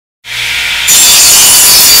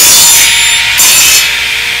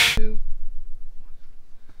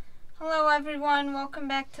everyone, welcome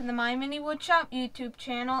back to the My Mini Woodshop YouTube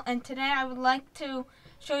channel, and today I would like to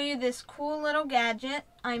show you this cool little gadget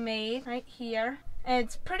I made right here. And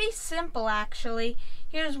it's pretty simple actually.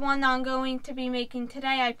 Here's one I'm going to be making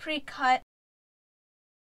today. I pre-cut,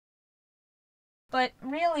 but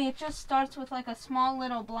really it just starts with like a small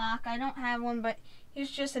little block. I don't have one, but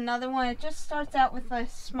here's just another one. It just starts out with a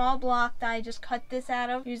small block that I just cut this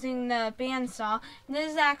out of using the bandsaw. And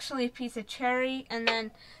this is actually a piece of cherry, and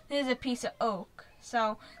then this is a piece of oak.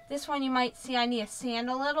 So this one you might see I need to sand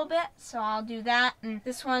a little bit, so I'll do that. And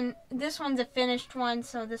this one's a finished one,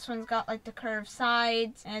 so this one's got like the curved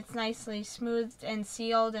sides, and it's nicely smoothed and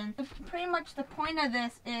sealed. And pretty much the point of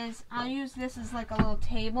this is I'll use this as like a little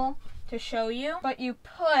table to show you, but you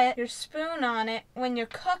put your spoon on it when you're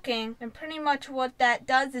cooking, and pretty much what that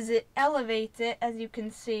does is it elevates it, as you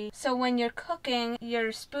can see. So when you're cooking,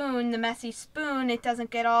 your spoon, the messy spoon, it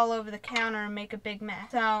doesn't get all over the counter and make a big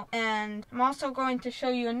mess. So, and I'm also going to show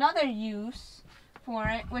you another use for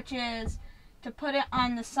it, which is to put it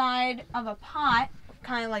on the side of a pot,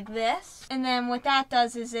 kind of like this. And then what that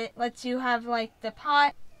does is it lets you have like the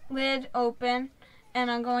pot lid open, and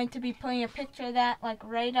I'm going to be putting a picture of that like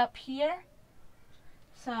right up here.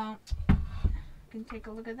 So you can take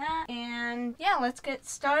a look at that. And yeah, let's get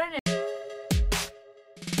started.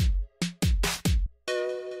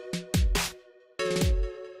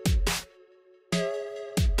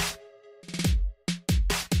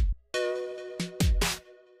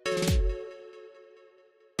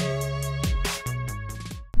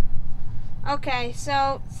 Okay,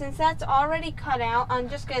 so since that's already cut out, I'm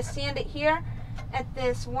just going to sand it here at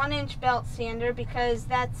this 1-inch belt sander, because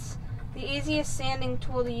that's the easiest sanding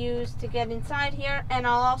tool to use to get inside here, and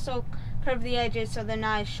I'll also curve the edges so they're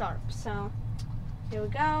not as sharp. So here we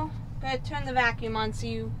go. I'm going to turn the vacuum on so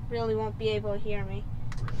you really won't be able to hear me.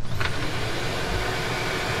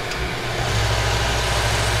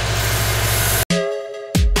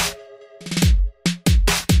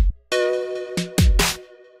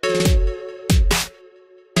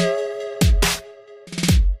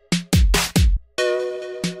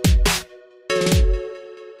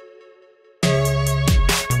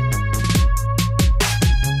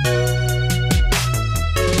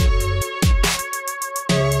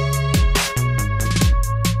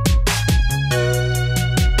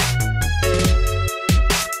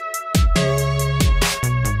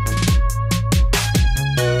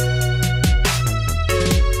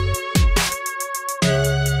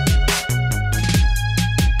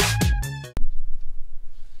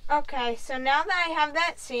 Okay, so now that I have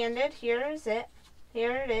that sanded, here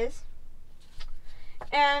it is.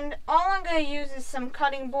 And all I'm going to use is some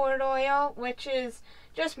cutting board oil, which is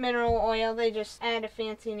just mineral oil. They just add a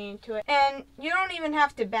fancy name to it. And you don't even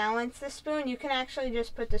have to balance the spoon. You can actually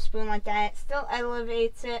just put the spoon like that. It still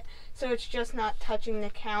elevates it, so it's just not touching the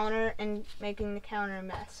counter and making the counter a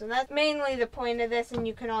mess. So that's mainly the point of this, and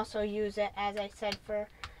you can also use it, as I said, for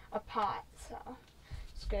a pot. So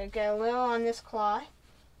just going to get a little on this cloth.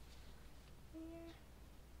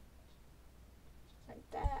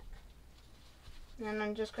 That. And then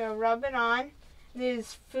I'm just going to rub it on. It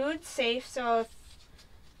is food safe, so if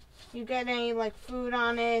you get any like food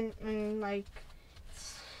on it, and like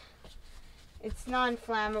it's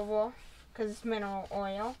non-flammable because it's mineral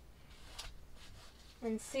oil.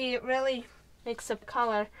 And see, it really makes the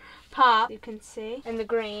color pop, you can see, and the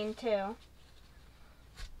grain too.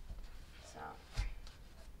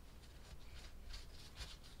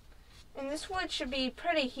 And this wood should be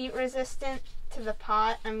pretty heat resistant to the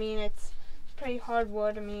pot. I mean, it's pretty hard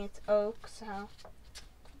wood. I mean, it's oak, so it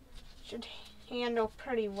should handle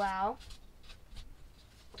pretty well.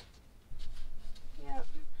 Yep.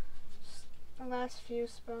 Just the last few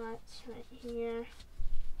spots right here.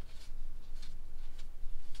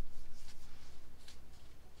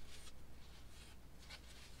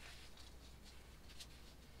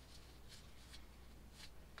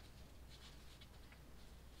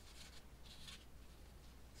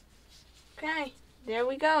 Okay, there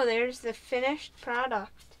we go. There's the finished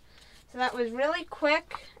product. So that was really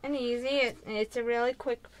quick and easy. It's a really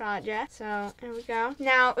quick project. So there we go.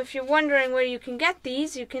 Now, if you're wondering where you can get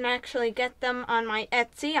these, you can actually get them on my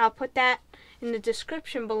Etsy. I'll put that in the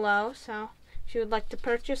description below. So if you would like to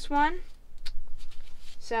purchase one.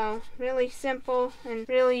 So really simple and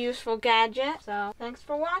really useful gadget. So thanks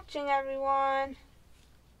for watching, everyone.